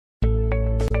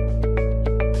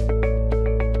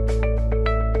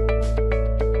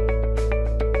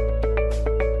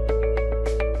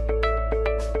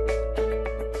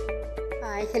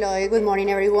Good morning,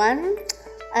 everyone.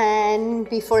 And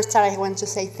before start, I want to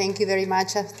say thank you very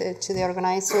much to the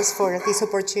organizers for these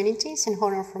opportunities. It's an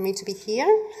honor for me to be here.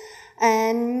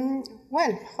 And,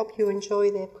 well, hope you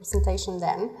enjoy the presentation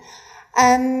then.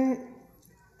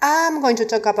 I'm going to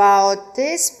talk about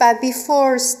this, but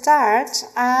before start,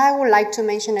 I would like to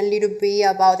mention a little bit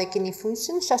about the kidney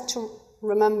function, just to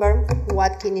remember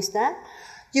what kidney is that.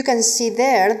 You can see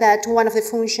there that one of the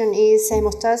functions is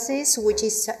hemostasis, which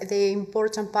is the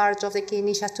important part of the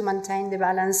kidney just to maintain the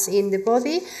balance in the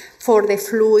body for the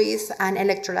fluids and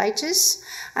electrolytes.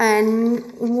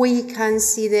 And we can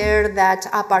see there that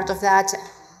a part of that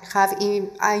have an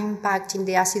impact in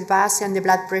the acid base and the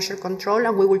blood pressure control,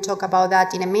 and we will talk about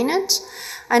that in a minute.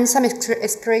 And some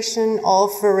excretion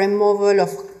of removal of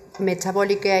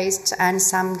metabolic waste and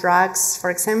some drugs, for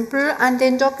example. And the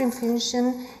endocrine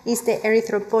function is the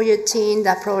erythropoietin,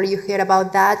 that probably you hear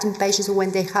about that in patients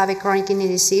when they have a chronic kidney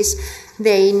disease.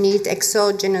 They need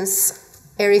exogenous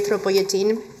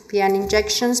erythropoietin PN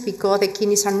injections because the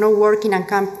kidneys are not working and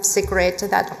can't secrete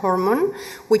that hormone,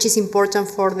 which is important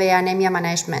for the anemia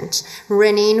management.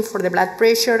 Renin for the blood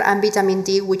pressure, and vitamin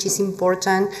D, which is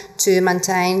important to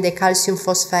maintain the calcium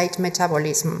phosphate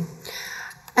metabolism.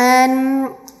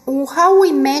 And how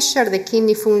we measure the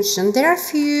kidney function, there are a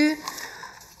few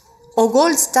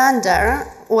gold standard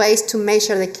ways to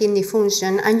measure the kidney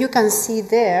function, and you can see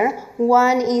there,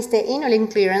 one is the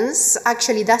inulin clearance.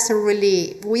 Actually,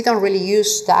 we don't really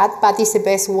use that, but it's the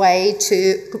best way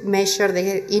to measure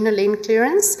the inulin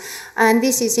clearance. And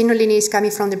inulin is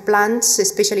coming from the plants,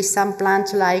 especially some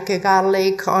plants like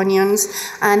garlic, onions,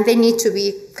 and they need to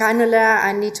be cannula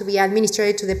and need to be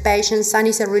administered to the patients, and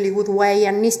it's a really good way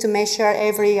and needs to measure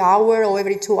every hour or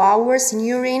every 2 hours in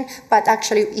urine, but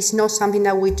actually it's not something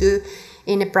that we do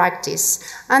in a practice.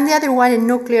 And the other one, a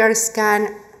nuclear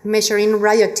scan measuring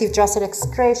radioactive tracer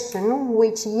excretion,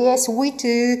 which yes, we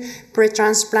do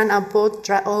pre-transplant and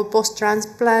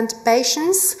post-transplant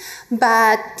patients,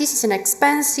 but this is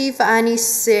inexpensive and it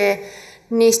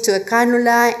needs to a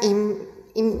cannula.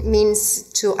 It means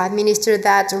to administer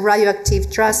that radioactive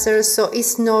tracer, so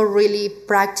it's not really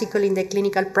practical in the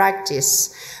clinical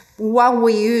practice. What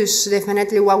we use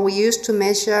to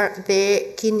measure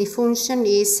the kidney function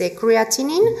is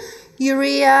creatinine.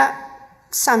 Urea,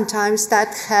 sometimes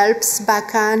that helps, but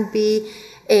can be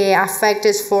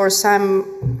affected for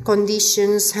some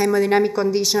conditions, hemodynamic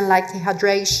conditions like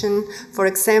dehydration, for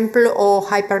example, or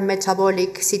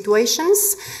hypermetabolic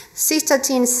situations.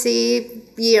 Cystatin C,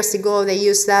 years ago they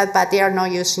used that, but they are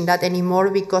not using that anymore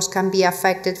because can be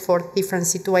affected for different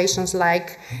situations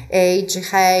like age,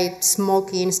 height,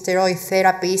 smoking, steroid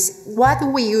therapies. What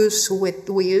we use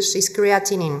is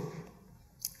creatinine.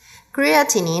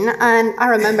 And I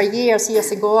remember years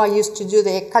ago I used to do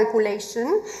the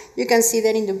calculation. You can see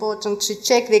there in the bottom to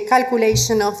check the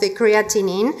calculation of the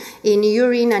creatinine in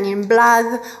urine and in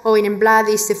blood. In blood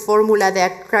is the formula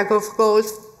that crack of gold,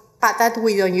 but that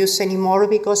we don't use anymore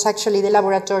because actually the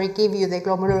laboratory give you the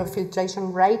glomerular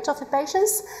filtration rate of the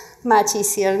patients. Much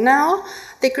easier now.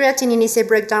 The creatinine is a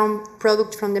breakdown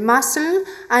product from the muscle,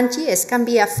 and yes, can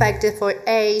be affected for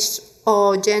age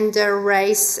or gender,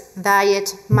 race,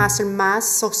 diet, muscle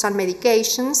mass, or some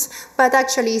medications, but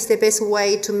actually it's the best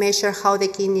way to measure how the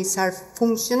kidneys are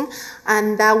function,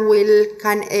 and that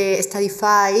can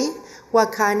stratify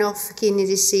what kind of kidney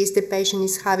disease the patient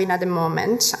is having at the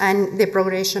moment and the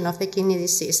progression of the kidney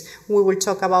disease. We will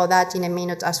talk about that in a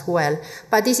minute as well.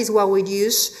 But this is what we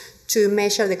use to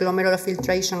measure the glomerular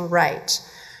filtration rate.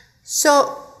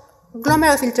 So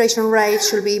glomerular filtration rate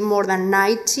should be more than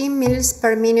 90 mL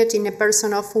per minute in a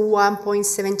person of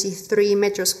 1.73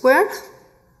 meters square.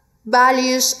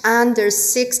 Values under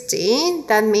 60,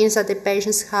 that means that the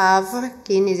patients have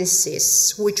kidney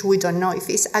disease, which we don't know if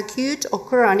it's acute or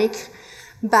chronic,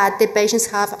 but the patients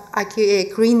have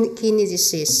acute kidney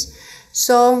disease.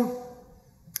 So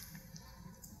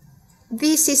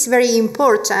this is very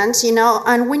important,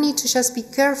 and we need to just be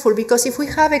careful because if we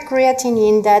have a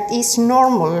creatinine that is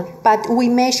normal, but we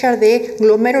measure the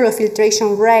glomerular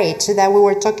filtration rate that we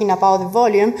were talking about, the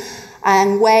volume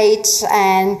and weight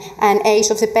and age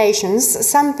of the patients.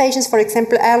 Some patients, for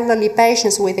example, elderly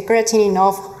patients with a creatinine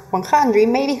of 100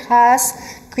 maybe has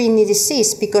kidney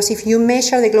disease, because if you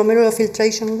measure the glomerular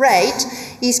filtration rate,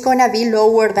 it's going to be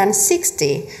lower than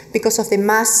 60 because of the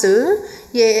muscle,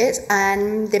 yes,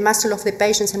 and the muscle of the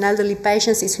patients and elderly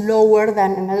patients is lower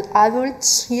than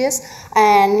adults, yes,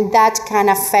 and that can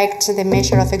affect the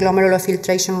measure of the glomerular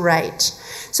filtration rate.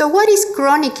 So what is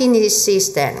chronic kidney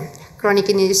disease then? Chronic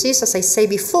kidney disease, as I said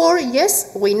before,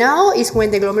 yes, we know is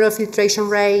when the glomerular filtration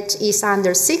rate is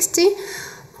under 60,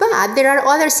 But there are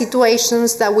other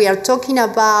situations that we are talking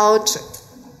about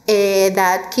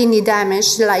that kidney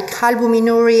damage, like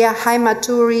albuminuria,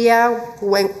 hematuria,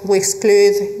 when we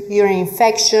exclude urine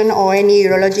infection or any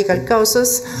urological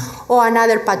causes, or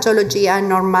another pathology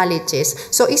abnormalities.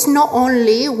 So it's not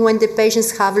only when the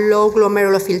patients have low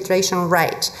glomerular filtration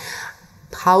rate.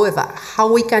 However,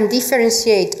 how we can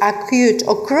differentiate acute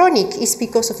or chronic is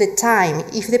because of the time.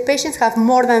 If the patients have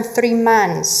more than 3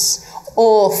 months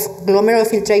of glomerular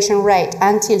filtration rate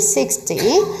until 60,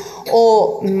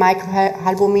 or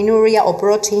microalbuminuria or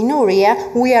proteinuria,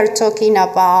 we are talking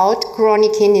about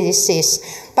chronic kidney disease.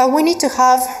 But we need to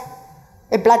have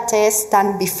a blood test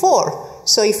done before.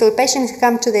 So if a patient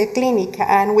comes to the clinic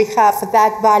and we have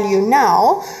that value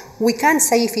now, we can't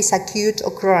say if it's acute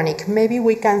or chronic. Maybe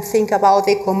we can think about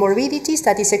the comorbidities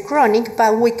that is a chronic,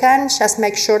 but we can just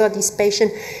make sure that this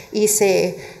patient is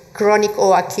a chronic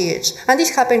or acute. And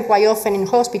this happens quite often in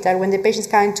hospital when the patients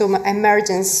come to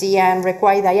emergency and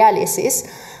require dialysis.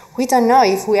 We don't know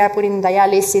if we are putting in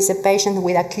dialysis a patient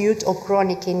with acute or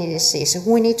chronic kidney disease.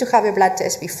 We need to have a blood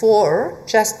test before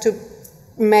just to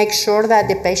make sure that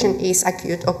the patient is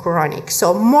acute or chronic.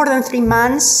 So more than 3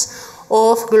 months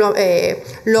of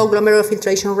low glomerular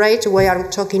filtration rate, we are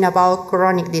talking about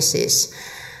chronic disease.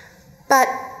 But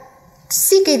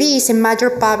CKD is a major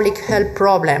public health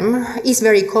problem. It's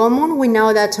very common. We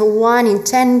know that 1 in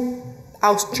 10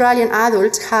 Australian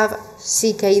adults have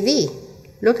CKD.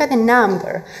 Look at the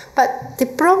number. But the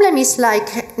problem is like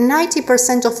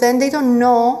 90% of them, they don't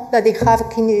know that they have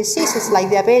kidney diseases like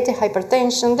diabetes,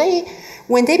 hypertension.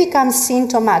 When they become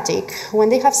symptomatic, when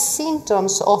they have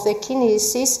symptoms of the kidney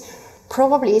disease,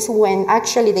 probably is when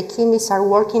actually the kidneys are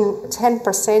working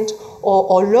 10%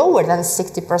 or lower than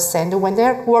 60%, when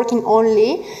they're working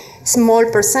only small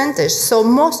percentage. So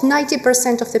most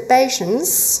 90% of the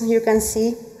patients, you can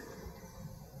see,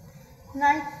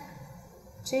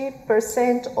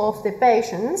 90% of the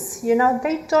patients, they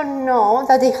don't know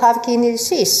that they have kidney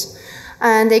disease.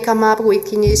 And they come up with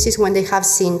kidney disease when they have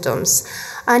symptoms.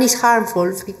 And it's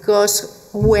harmful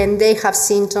because when they have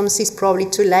symptoms, it's probably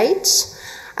too late.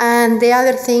 And the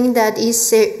other thing that is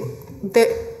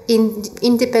the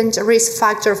independent risk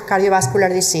factor of cardiovascular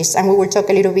disease, and we will talk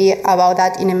a little bit about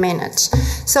that in a minute.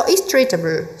 So it's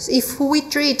treatable. If we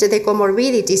treat the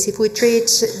comorbidities, if we treat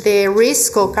the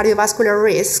risk or cardiovascular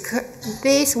risk,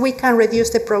 we can reduce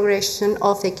the progression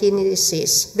of the kidney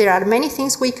disease. There are many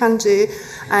things we can do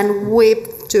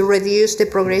to reduce the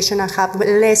progression and have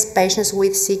less patients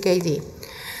with CKD.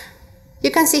 You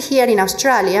can see here in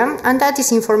Australia, and that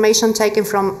is information taken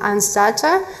from ANS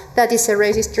data. That is a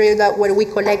registry where we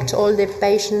collect all the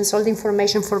patients, all the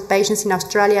information for patients in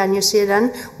Australia and New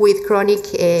Zealand with chronic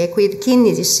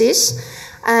kidney disease.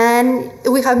 And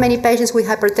we have many patients with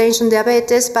hypertension,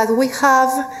 diabetes, but we have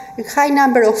a high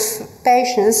number of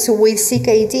patients with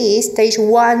CKD, stage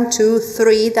 1, 2,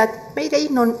 3, that maybe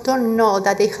don't know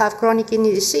that they have chronic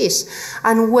kidney disease.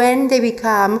 And when they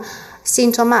become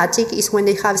symptomatic is when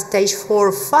they have stage 4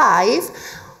 or 5,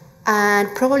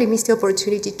 and probably miss the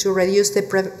opportunity to reduce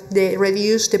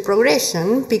the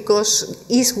progression, because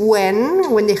is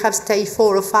when they have stage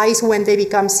 4 or 5 is when they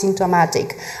become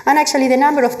symptomatic. And actually the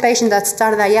number of patients that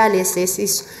start dialysis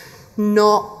is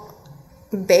not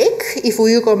big if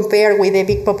we compare with the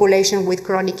big population with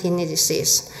chronic kidney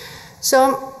disease.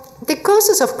 So the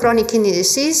causes of chronic kidney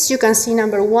disease, you can see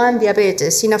number 1,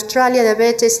 diabetes. In Australia,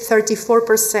 diabetes,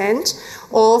 34%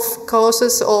 of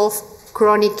causes of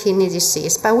chronic kidney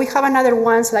disease. But we have another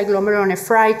ones like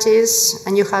glomerulonephritis,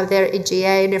 and you have there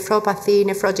EGA, nephropathy,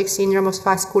 nephrotic syndrome of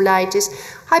vasculitis,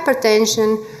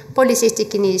 hypertension, polycystic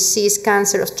kidney disease,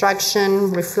 cancer,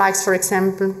 obstruction, reflux, for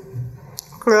example,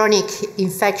 chronic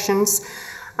infections,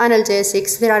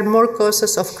 analgesics. There are more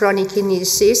causes of chronic kidney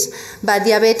disease, but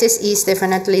diabetes is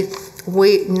definitely,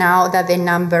 we know that the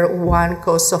number 1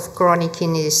 cause of chronic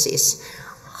kidney disease.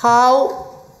 How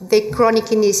the chronic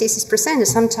kidney disease is presented?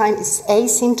 Sometimes it's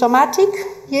asymptomatic,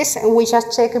 yes, and we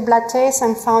just check a blood test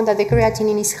and found that the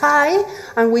creatinine is high,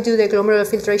 and we do the glomerular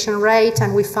filtration rate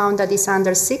and we found that it's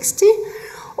under 60.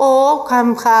 Or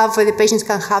the patients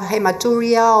can have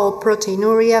hematuria or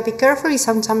proteinuria. Be careful,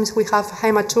 sometimes we have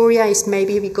hematuria is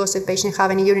maybe because the patient have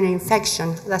any urinary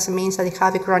infection. That means that they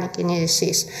have a chronic kidney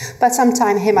disease. But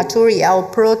sometimes hematuria or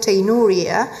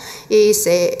proteinuria is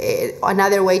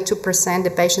another way to present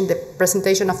the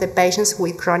presentation of the patients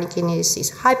with chronic kidney disease.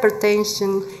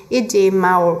 Hypertension,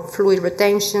 edema or fluid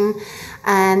retention,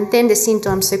 and then the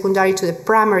symptoms secondary to the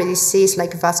primary disease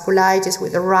like vasculitis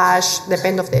with a rash,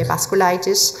 depend of the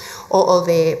vasculitis or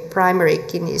the primary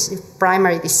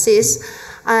disease.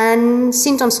 And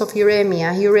symptoms of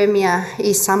uremia. Uremia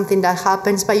is something that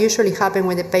happens, but usually happens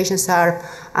when the patients are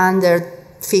under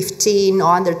 15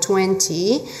 or under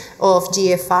 20 of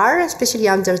GFR, especially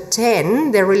under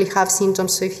 10. They really have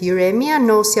symptoms of uremia: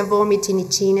 nausea, vomiting,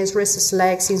 itchiness, restless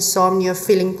legs, insomnia,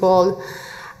 feeling cold.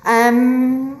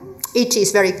 It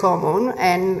is very common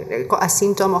and a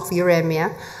symptom of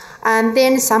uremia. And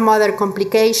then some other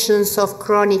complications of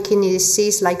chronic kidney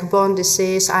disease like bone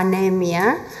disease,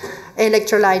 anemia,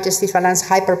 electrolytes disbalance,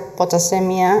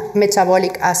 hyperpotasemia,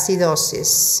 metabolic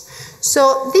acidosis.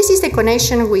 So this is the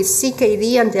connection with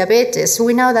CKD and diabetes.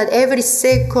 We know that every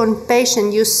second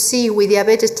patient you see with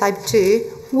diabetes type 2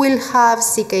 will have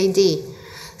CKD.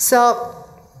 So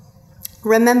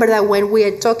remember that when we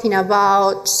are talking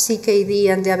about CKD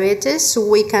and diabetes,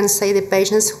 we can say the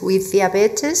patients with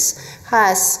diabetes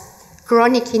has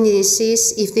chronic kidney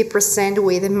disease if they present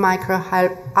with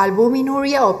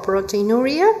microalbuminuria or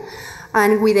proteinuria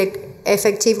and with an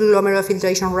effective glomerular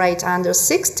filtration rate under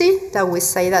 60, that we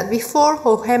say that before,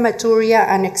 or hematuria,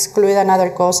 and exclude another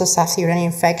causes of urinary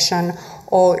infection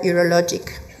or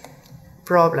urologic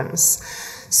problems.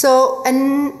 So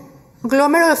an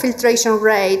glomerular filtration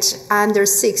rate under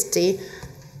 60,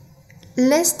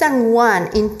 less than 1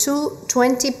 in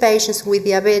 20 patients with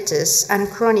diabetes and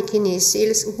chronic kidney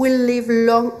disease will live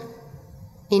long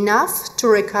enough to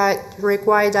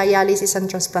require dialysis and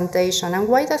transplantation. And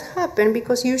why that happen?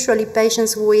 Because usually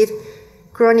patients with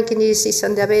chronic kidney disease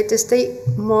and diabetes, they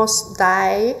must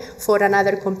die for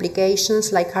another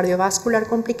complications like cardiovascular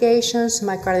complications,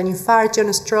 myocardial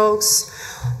infarction, strokes,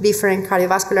 different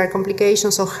cardiovascular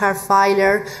complications or heart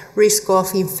failure, risk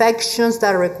of infections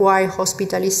that require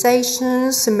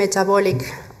hospitalizations, metabolic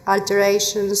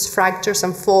alterations, fractures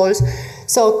and falls,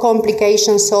 so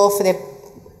complications of the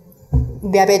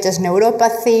diabetes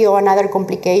neuropathy or another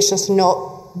complications not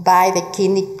by the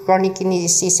chronic kidney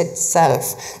disease itself.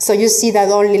 So you see that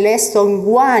only less than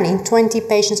 1 in 20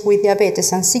 patients with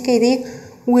diabetes and CKD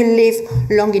will live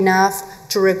long enough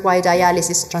to require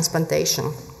dialysis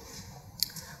transplantation.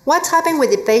 What happens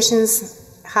when the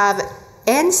patients have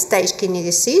end-stage kidney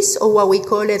disease, or what we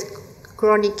call it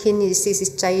chronic kidney disease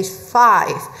stage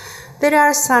 5? There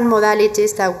are some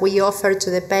modalities that we offer to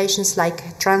the patients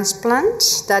like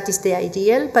transplant. That is the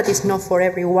ideal, but it's not for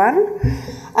everyone.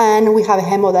 And we have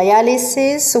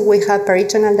hemodialysis, we have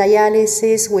peritoneal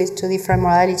dialysis with 2 different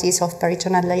modalities of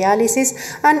peritoneal dialysis.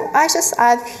 And I just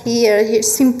add here,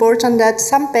 it's important that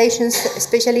some patients,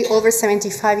 especially over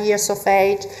 75 years of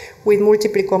age with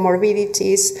multiple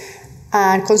comorbidities,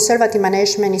 and conservative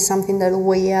management is something that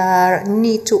we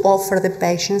need to offer the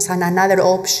patients, and another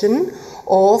option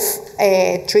of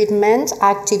treatment,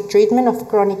 active treatment of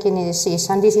chronic kidney disease.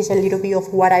 And this is a little bit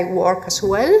of what I work as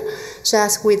well,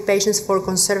 just with patients for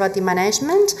conservative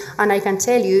management. And I can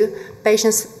tell you,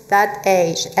 patients that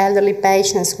age, elderly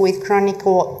patients with chronic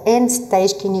or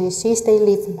end-stage kidney disease, they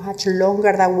live much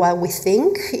longer than what we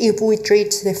think. If we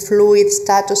treat the fluid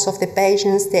status of the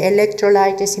patients, the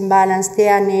electrolytes imbalance, the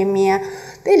anemia,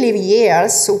 they live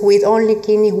years with only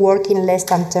kidney working less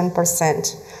than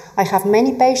 10%. I have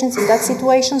many patients in that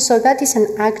situation, so that is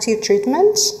an active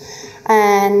treatment,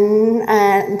 and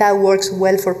that works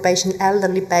well for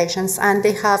elderly patients, and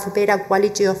they have better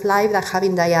quality of life than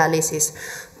having dialysis.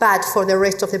 But for the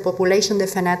rest of the population,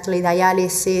 definitely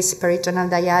dialysis, peritoneal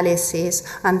dialysis,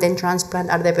 and then transplant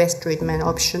are the best treatment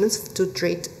options to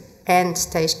treat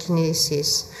end-stage kidney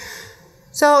disease.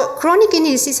 So chronic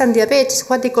kidney disease and diabetes,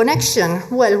 what the connection?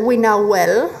 Well, we know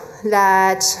well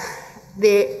that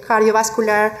the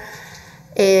cardiovascular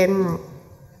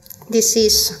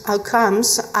disease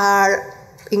outcomes are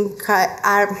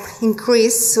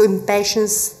increased in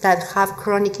patients that have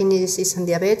chronic kidney disease and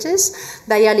diabetes.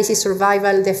 Dialysis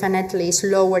survival definitely is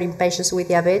lower in patients with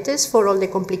diabetes for all the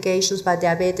complications by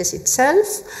diabetes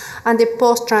itself, and the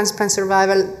post-transplant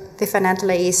survival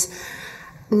definitely is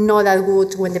not that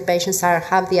good when the patients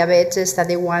have diabetes, that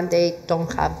the one they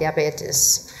don't have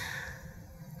diabetes.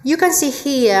 You can see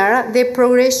here the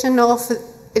progression of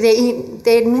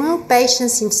the new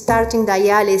patients in starting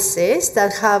dialysis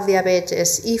that have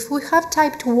diabetes. If we have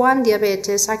type 1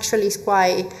 diabetes, actually it's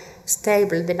quite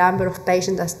stable, the number of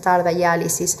patients that start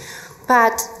dialysis.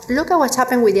 But look at what's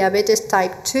happened with diabetes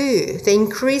type 2. The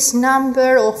increased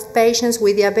number of patients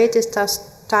with diabetes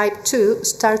type 2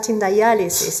 starting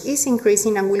dialysis is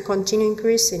increasing and will continue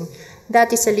increasing.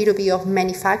 That is a little bit of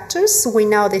many factors. We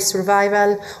know the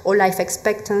survival or life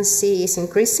expectancy is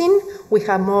increasing. We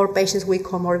have more patients with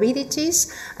comorbidities,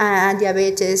 and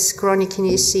diabetes, chronic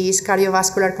kidney disease,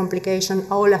 cardiovascular complication,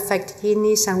 all affect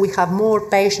kidneys, and we have more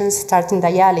patients starting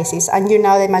dialysis. And you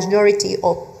know the majority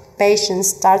of patients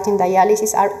starting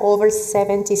dialysis are over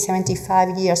 70,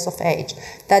 75 years of age.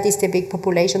 That is the big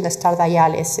population that start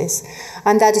dialysis.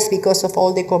 And that is because of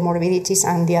all the comorbidities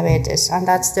and diabetes. And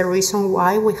that's the reason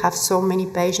why we have so many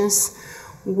patients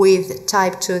with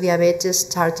type 2 diabetes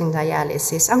starting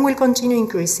dialysis. And will continue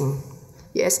increasing.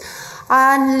 Yes.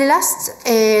 And the last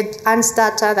ANS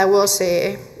data that was,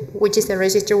 which is the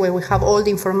register where we have all the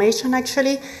information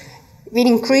actually, been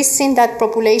increasing that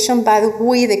population, but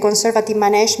with the conservative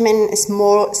management is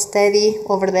more steady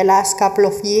over the last couple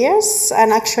of years,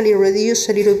 and actually reduce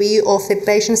a little bit of the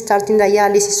patients starting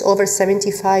dialysis over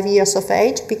 75 years of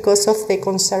age because of the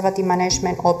conservative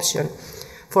management option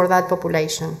for that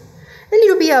population. A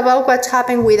little bit about what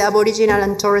happened with Aboriginal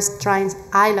and Torres Strait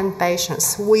Island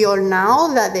patients. We all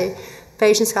know that the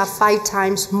patients have 5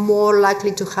 times more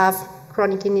likely to have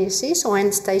chronic kidney disease or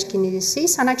end-stage kidney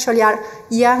disease, and actually are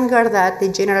younger than the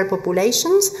general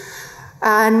populations,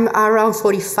 and around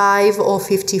 45 or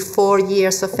 54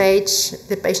 years of age,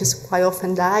 the patients quite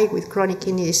often die with chronic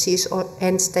kidney disease or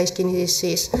end-stage kidney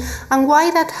disease. And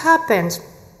why that happens?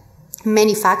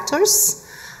 Many factors,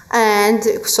 and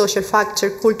social factor,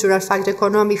 cultural factor,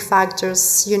 economic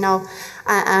factors, you know,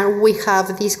 and we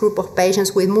have this group of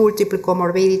patients with multiple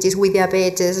comorbidities, with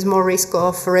diabetes, more risk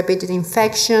of repeated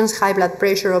infections, high blood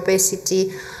pressure,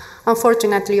 obesity.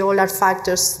 Unfortunately, all are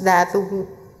factors that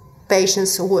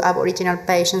patients, Aboriginal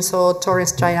patients or Torres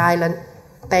Strait Island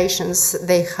patients,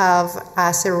 they have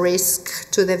as a risk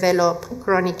to develop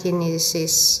chronic kidney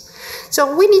disease.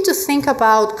 So we need to think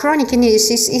about chronic kidney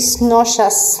disease is not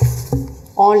just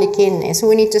only kidneys.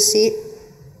 We need to see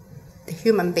the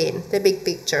human being, the big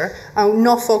picture, and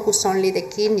not focus only the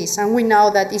kidneys. And we know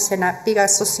that it's a big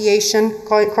association,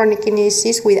 chronic kidney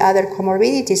disease, with other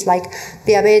comorbidities like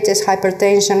diabetes,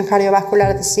 hypertension,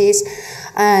 cardiovascular disease,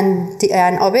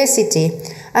 and obesity.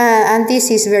 And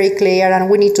this is very clear, and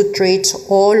we need to treat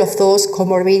all of those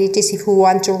comorbidities if we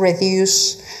want to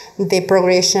reduce the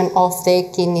progression of the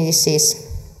kidney disease.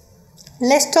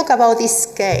 Let's talk about this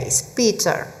case,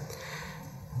 Peter.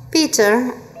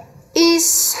 Peter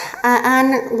is,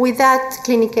 and with that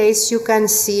clinic case, you can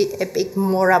see a bit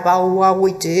more about what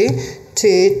we do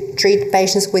to treat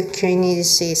patients with kidney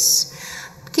disease.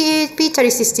 Peter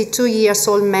is 62 years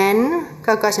old man,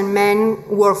 Caucasian man,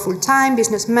 work full-time,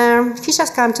 businessman. He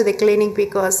just came to the clinic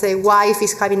because the wife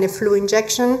is having the flu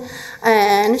injection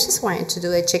and just wanted to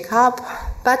do a checkup.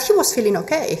 But he was feeling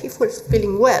okay, he was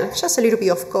feeling well, just a little bit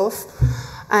of cough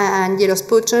and yellow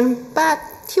sputum, but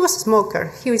he was a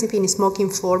smoker. He was been smoking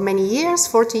for many years,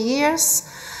 40 years,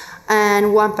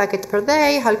 and 1 packet per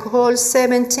day, alcohol,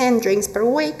 7-10 drinks per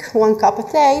week, 1 cup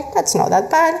a day. That's not that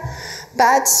bad,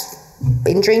 but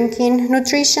been drinking,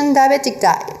 nutrition, diabetic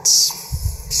diet,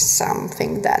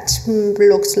 something that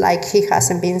looks like he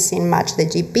hasn't been seeing much the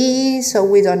GP, so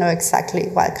we don't know exactly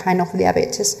what kind of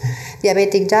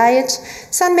diabetic diet.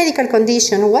 Some medical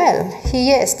condition, well,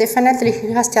 he has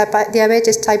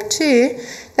diabetes type 2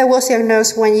 that was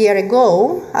diagnosed 1 year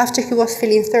ago after he was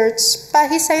feeling thirst, but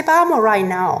he said, I'm all right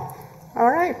now, all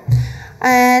right.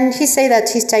 And he said that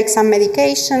he takes some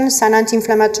medications and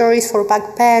anti-inflammatories for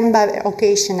back pain, but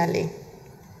occasionally.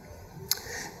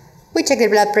 We check the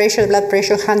blood pressure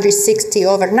 160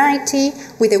 over 90,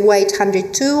 with a weight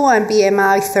 102 and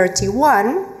BMI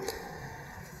 31,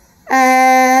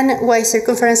 and waist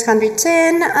circumference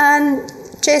 110, and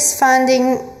chest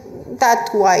funding, that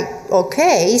was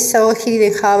okay, so he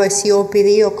didn't have a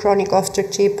COPD or chronic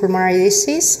obstructive pulmonary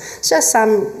disease, just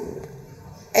some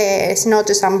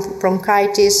some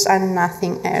bronchitis and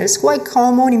nothing else, quite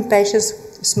common in patients,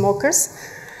 smokers.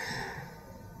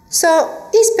 So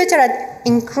is Peter at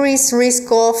increased risk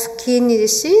of kidney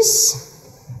disease?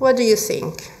 What do you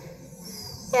think?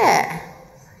 Yeah,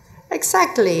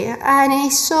 exactly.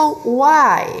 And so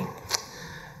why?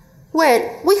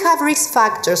 Well, we have risk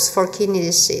factors for kidney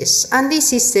disease, and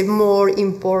this is the more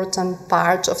important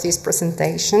part of this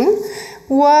presentation,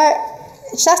 where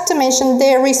just to mention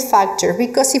the risk factor,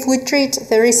 because if we treat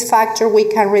the risk factor, we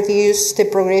can reduce the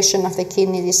progression of the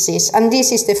kidney disease. And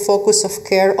this is the focus of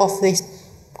care of this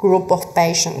group of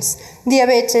patients.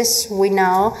 Diabetes, we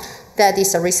know that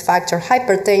is a risk factor.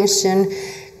 Hypertension,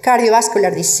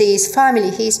 cardiovascular disease,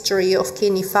 family history of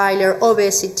kidney failure,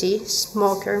 obesity,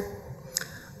 smoker,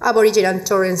 Aboriginal and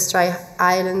Torres Strait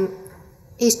Island,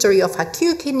 history of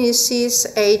acute kidney disease,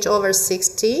 age over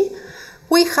 60.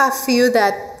 We have few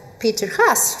that Peter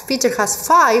has. Peter has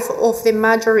 5 of the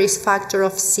major risk factor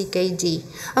of CKD.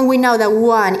 And we know that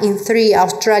 1 in 3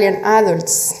 Australian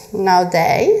adults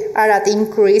nowadays are at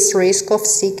increased risk of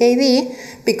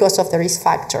CKD because of the risk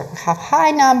factor. We have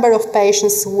high number of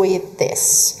patients with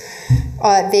this.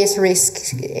 these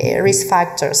risk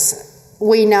factors.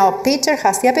 We know Peter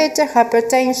has diabetes,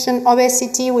 hypertension,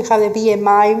 obesity. We have the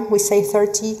BMI, we say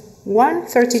 31,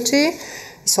 32.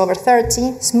 He's over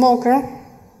 30, smoker.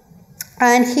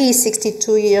 And he is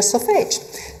 62 years of age.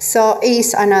 So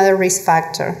is another risk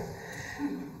factor.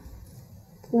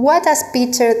 What does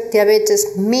Peter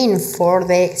diabetes mean for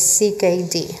the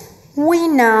CKD? We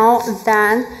know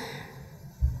that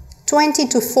 20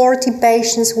 to 40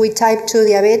 patients with type 2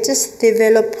 diabetes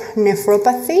develop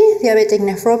nephropathy, diabetic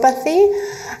nephropathy,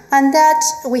 and that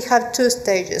we have two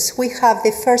stages. We have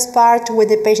the first part where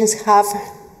the patients have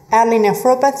early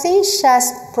nephropathy,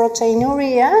 just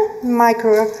proteinuria,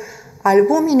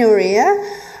 microalbuminuria,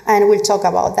 and we'll talk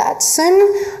about that soon,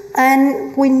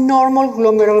 and with normal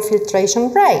glomerular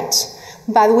filtration rate.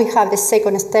 But we have the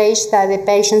second stage that the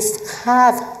patients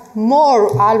have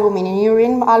more albumin in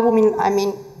urine. Albumin, I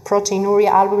mean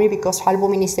proteinuria, albumin, because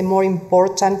albumin is the more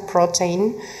important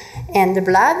protein in the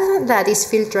blood that is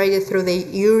filtrated through the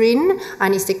urine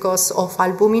and is the cause of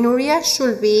albuminuria,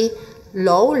 should be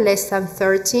low, less than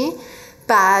 30,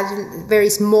 but very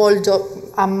small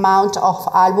amount of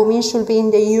albumin should be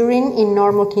in the urine in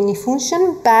normal kidney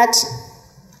function. But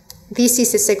this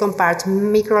is the second part.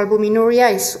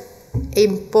 Microalbuminuria is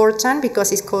important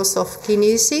because it's cause of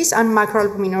kidney disease, and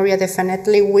macroalbuminuria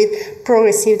definitely with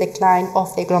progressive decline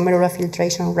of the glomerular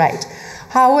filtration rate.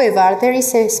 However, there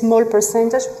is a small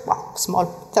percentage, well, small,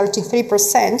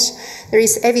 33%, there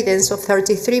is evidence of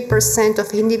 33%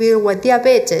 of individuals with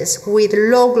diabetes with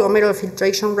low glomerular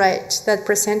filtration rate that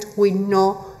present with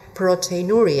no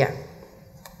proteinuria.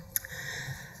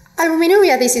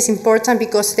 Albuminuria, this is important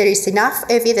because there is enough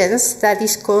evidence that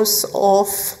is cause of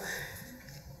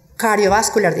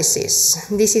cardiovascular disease.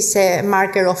 This is a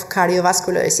marker of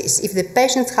cardiovascular disease. If the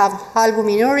patients have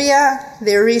albuminuria,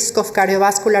 the risk of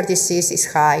cardiovascular disease is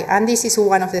high. And this is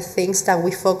one of the things that we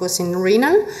focus in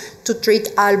renal to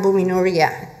treat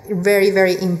albuminuria. Very,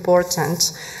 very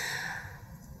important.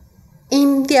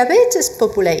 In diabetes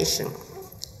population,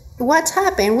 what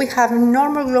happened? We have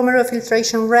normal glomerular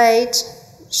filtration rate,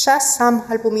 just some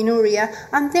albuminuria,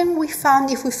 and then we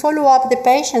found, if we follow up the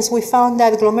patients, we found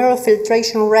that glomerular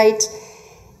filtration rate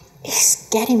is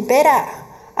getting better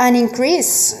and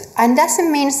increase, and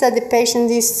doesn't mean that the patient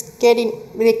is getting,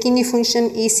 the kidney function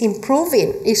is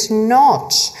improving. It's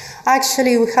not.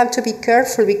 Actually, we have to be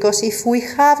careful, because if we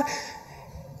have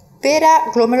better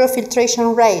glomerular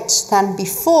filtration rates than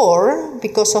before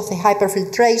because of the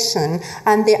hyperfiltration,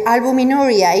 and the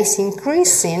albuminuria is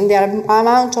increasing, the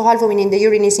amount of albumin in the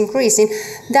urine is increasing,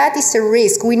 that is a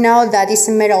risk. We know that it's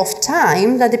a matter of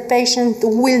time that the patient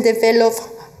will develop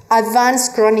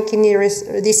advanced chronic kidney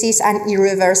disease and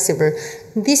irreversible.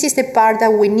 This is the part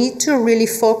that we need to really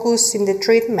focus in the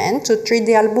treatment, to treat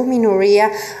the albuminuria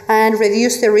and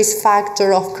reduce the risk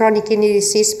factor of chronic kidney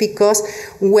disease, because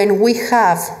when we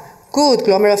have good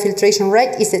glomerular filtration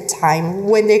rate is the time.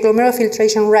 When the glomerular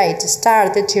filtration rate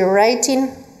starts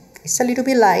deteriorating, it's a little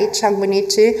bit late, and we need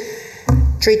to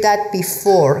treat that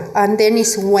before. And then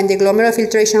is when the glomerular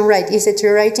filtration rate is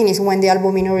deteriorating, is when the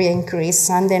albuminuria increase,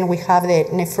 and then we have the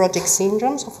nephrotic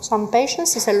syndromes of some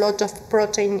patients. It's a lot of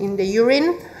protein in the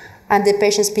urine, and the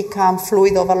patients become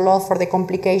fluid overload for the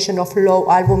complication of low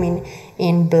albumin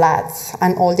in blood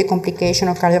and all the complication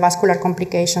of cardiovascular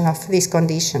complication of this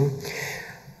condition.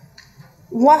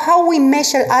 How we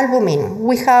measure albumin?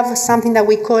 We have something that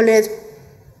we call it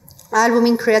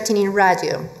albumin creatinine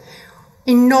ratio.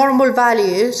 In normal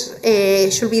values,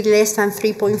 it should be less than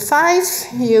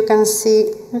 3.5. You can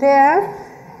see there,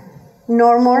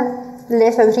 normal,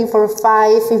 less than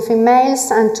 3.5 in females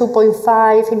and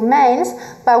 2.5 in males.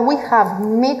 But we have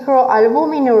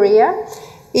microalbuminuria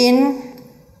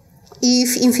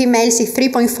if in females it's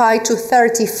 3.5 to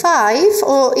 35,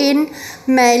 or in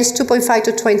males 2.5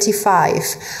 to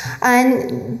 25.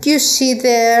 And you see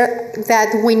there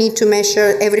that we need to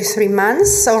measure every 3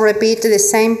 months, or repeat the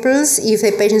samples if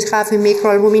the patients have a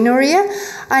microalbuminuria,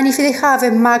 and if they have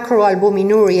a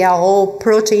macroalbuminuria or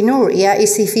proteinuria,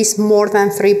 is if it's more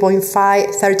than 35,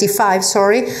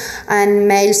 and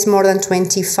males more than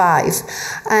 25.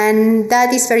 And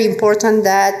that is very important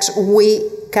that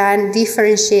we can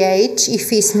differentiate if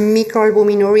it's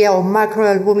microalbuminuria or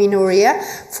macroalbuminuria,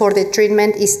 for the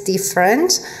treatment is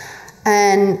different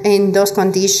and in those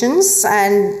conditions,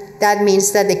 and that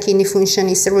means that the kidney function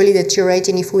is really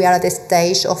deteriorating if we are at the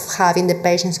stage of having the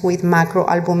patients with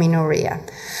macroalbuminuria.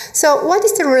 So what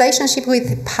is the relationship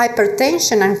with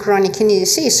hypertension and chronic kidney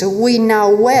disease? We know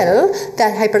well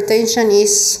that hypertension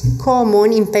is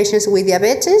common in patients with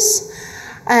diabetes,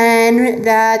 and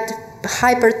that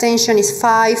hypertension is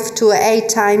 5 to 8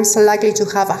 times likely to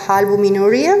have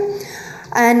albuminuria.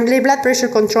 And the blood pressure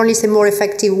control is a more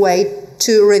effective way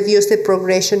to reduce the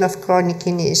progression of chronic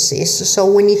kidney disease. So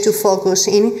we need to focus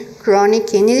in chronic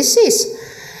kidney disease.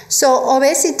 So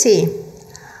obesity.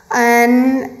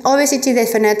 And obesity,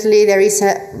 definitely there is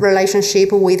a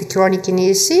relationship with chronic kidney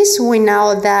disease. We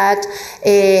know that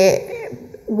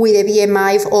with a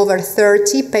BMI of over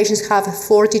 30, patients have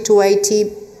 40 to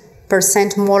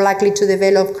 80% more likely to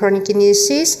develop chronic kidney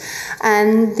disease,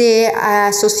 and the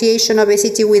association of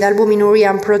obesity with albuminuria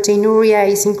and proteinuria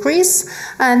is increased,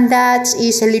 and that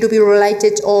is a little bit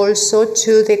related also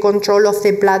to the control of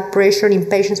the blood pressure in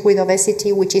patients with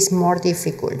obesity, which is more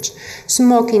difficult.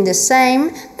 Smoking the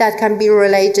same, that can be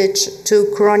related to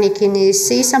chronic kidney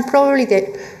disease, and probably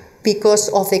because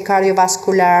of the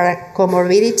cardiovascular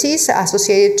comorbidities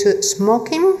associated to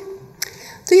smoking.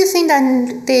 Do you think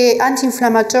that the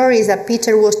anti-inflammatories that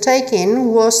Peter was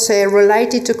taking was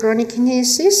related to chronic kidney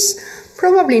disease?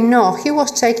 Probably no. He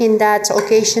was taking that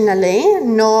occasionally,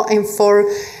 not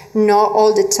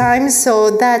all the time, so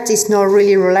that is not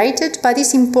really related, but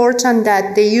it's important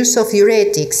that the use of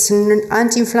diuretics,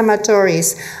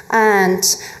 anti-inflammatories, and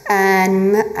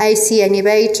ACE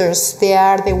inhibitors, they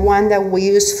are the one that we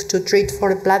use to treat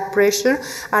for blood pressure,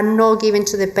 are not given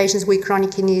to the patients with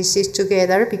chronic kidney disease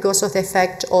together because of the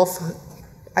effect of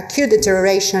acute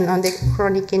deterioration on the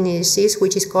chronic kidney disease,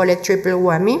 which is called a triple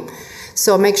whammy.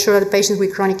 So make sure that patients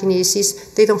with chronic kidney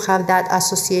disease, they don't have that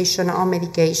association on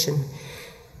medication.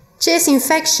 Chest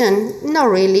infection, not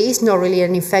really. It's not really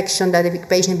an infection that the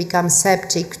patient becomes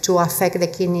septic to affect the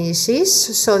kidney disease,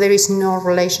 so there is no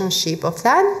relationship of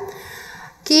that.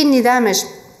 Kidney damage,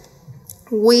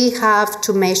 we have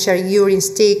to measure urine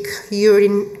stick,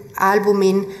 urine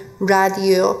albumin,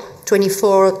 radio,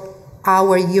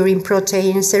 24-hour urine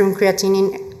protein, serum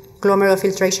creatinine, glomerular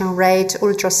filtration rate,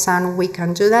 ultrasound, we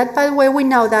can do that. By the way, we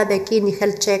know that the kidney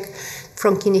health check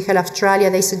from Kidney Health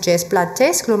Australia, they suggest blood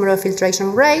test, glomerular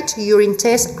filtration rate, urine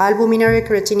test, albuminary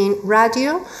creatinine,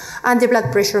 radio, and the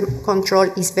blood pressure control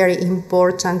is very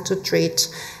important to treat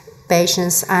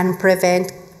patients and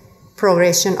prevent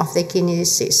progression of the kidney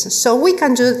disease. So we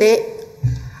can do the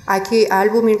acute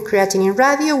albumin creatinine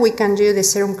radio, we can do the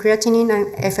serum creatinine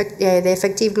and the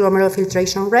effective glomerular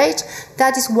filtration rate.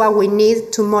 That is what we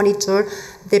need to monitor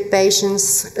the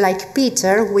patients like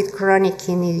Peter with chronic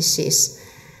kidney disease.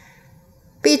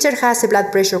 Peter has a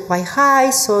blood pressure quite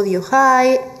high, sodium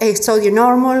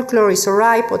normal, chloride is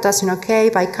alright, potassium okay,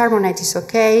 bicarbonate is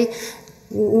okay,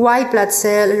 white blood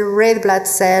cell, red blood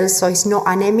cells, so it's not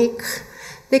anemic.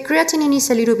 The creatinine is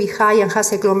a little bit high and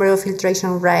has a glomerular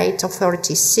filtration rate of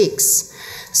 36.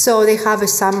 So they have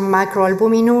some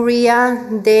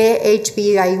microalbuminuria, the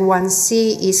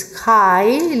HbA1c is high,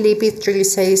 lipid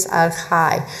triglycerides are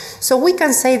high. So we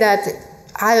can say that,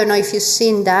 I don't know if you've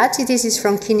seen that, this is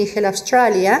from Kidney Health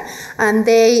Australia, and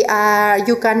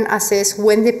you can assess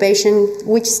when the patient,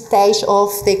 which stage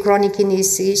of the chronic kidney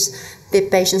disease the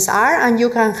patients are, and you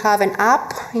can have an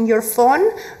app in your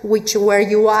phone where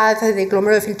you add the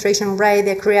glomerular filtration rate,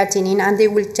 the creatinine, and they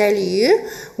will tell you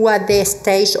what the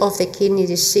stage of the kidney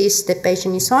disease the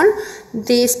patient is on.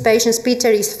 This patient's Peter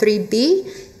is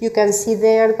 3B. You can see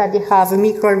there that they have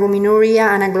microalbuminuria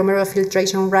and a glomerular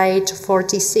filtration rate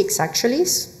 46 actually.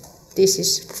 This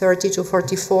is 30 to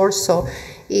 44, so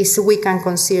we can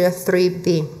consider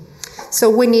 3B. So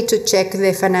we need to check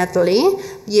definitely,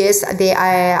 yes, the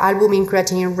albumin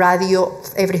creatinine radio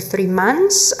every 3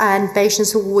 months, and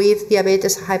patients with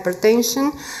diabetes,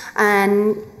 hypertension,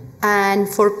 and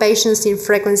for patients in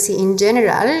frequency in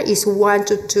general is 1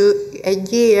 to 2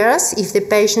 years if the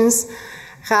patients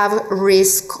have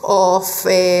risk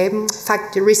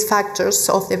factors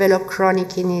of develop chronic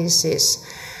kidney disease.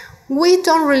 We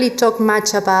don't really talk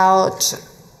much about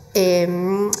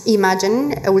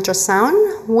imaging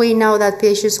ultrasound. We know that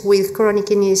patients with chronic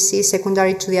kidney disease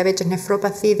secondary to diabetes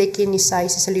nephropathy, the kidney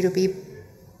size is a little bit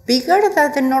bigger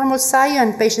than the normal size,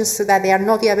 and patients that they are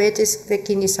not diabetes, the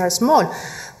kidneys are small.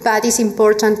 But it's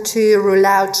important to rule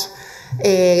out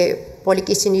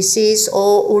polycystic disease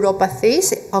or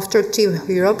uropathies, obstructive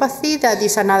uropathy, that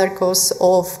is another cause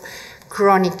of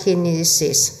chronic kidney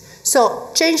disease. So,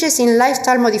 changes in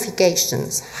lifestyle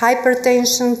modifications,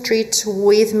 hypertension, treat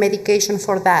with medication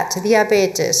for that,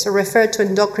 diabetes, refer to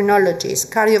endocrinologists,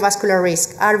 cardiovascular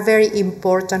risk are very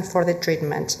important for the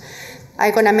treatment.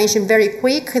 I'm going to mention very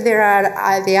quick, there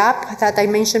are the app that I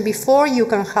mentioned before. You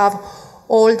can have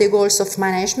all the goals of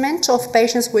management of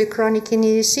patients with chronic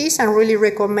kidney disease, and really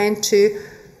recommend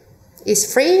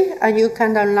it's free and you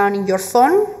can download in your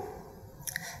phone.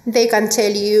 They can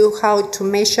tell you how to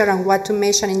measure and what to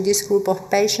measure in this group of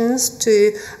patients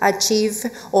to achieve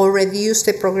or reduce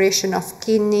the progression of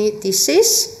kidney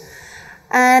disease.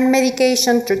 And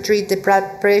medication to treat the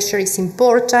blood pressure is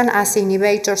important, as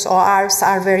inhibitors or ARBs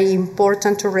are very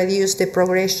important to reduce the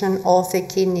progression of the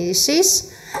kidney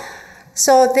disease.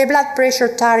 So the blood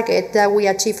pressure target that we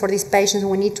achieve for these patients,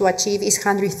 we need to achieve is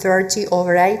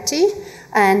 130/80,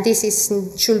 and this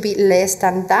should be less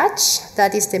than that.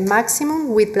 That is the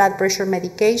maximum with blood pressure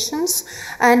medications.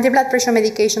 And the blood pressure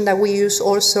medication that we use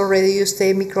also reduce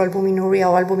the microalbuminuria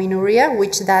or albuminuria,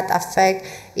 which that effect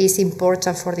is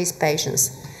important for these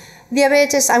patients.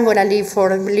 Diabetes, I'm going to leave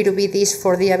for a little bit this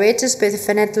for diabetes, but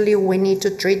definitely we need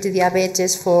to treat the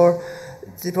diabetes for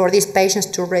these patients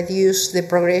to reduce the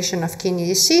progression of kidney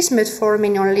disease.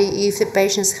 Metformin only if the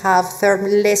patients have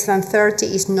less than 30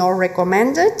 is not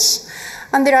recommended.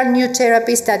 And there are new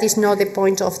therapies, that is not the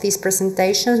point of these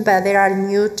presentations, but there are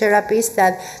new therapies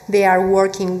that they are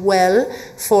working well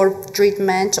for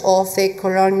treatment of the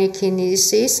chronic kidney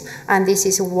disease, and this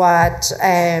is what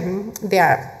they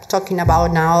are talking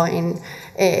about now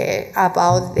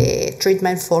about the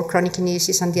treatment for chronic kidney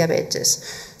disease and diabetes.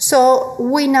 So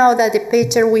we know that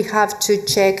we have to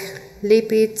check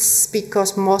lipids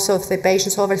because most of the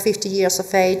patients over 50 years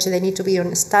of age, they need to be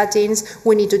on statins.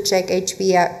 We need to check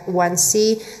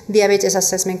HbA1c, diabetes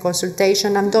assessment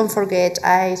consultation, and don't forget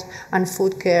eye and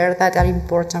foot care that are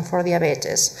important for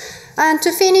diabetes. And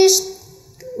to finish,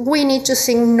 we need to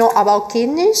think about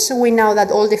kidneys. We know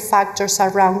that all the factors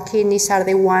around kidneys are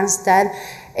the ones that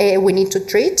we need to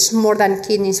treat more than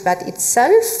kidneys but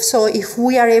itself. So if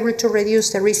we are able to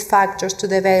reduce the risk factors to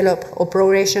develop or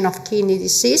progression of kidney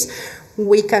disease,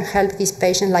 we can help this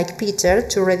patient like Peter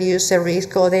to reduce the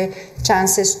risk or the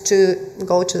chances to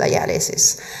go to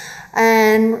dialysis.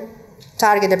 And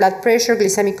target the blood pressure,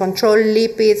 glycemic control,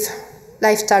 lipids,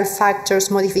 lifestyle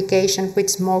factors, modification with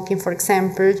smoking, for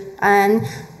example, and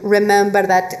remember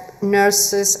that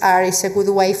nurses is a good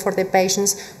way for the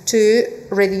patients to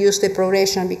reduce the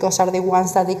progression because are the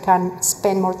ones that they can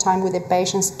spend more time with the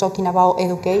patients talking about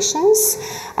educations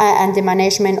and the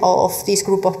management of this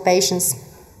group of patients.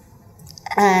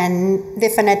 And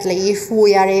definitely if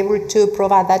we are able to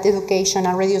provide that education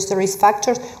and reduce the risk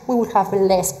factors, we will have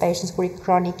less patients with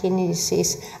chronic kidney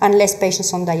disease and less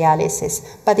patients on dialysis.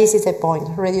 But this is the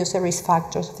point, reduce the risk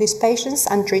factors of these patients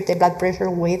and treat the blood pressure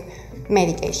with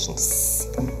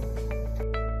medications.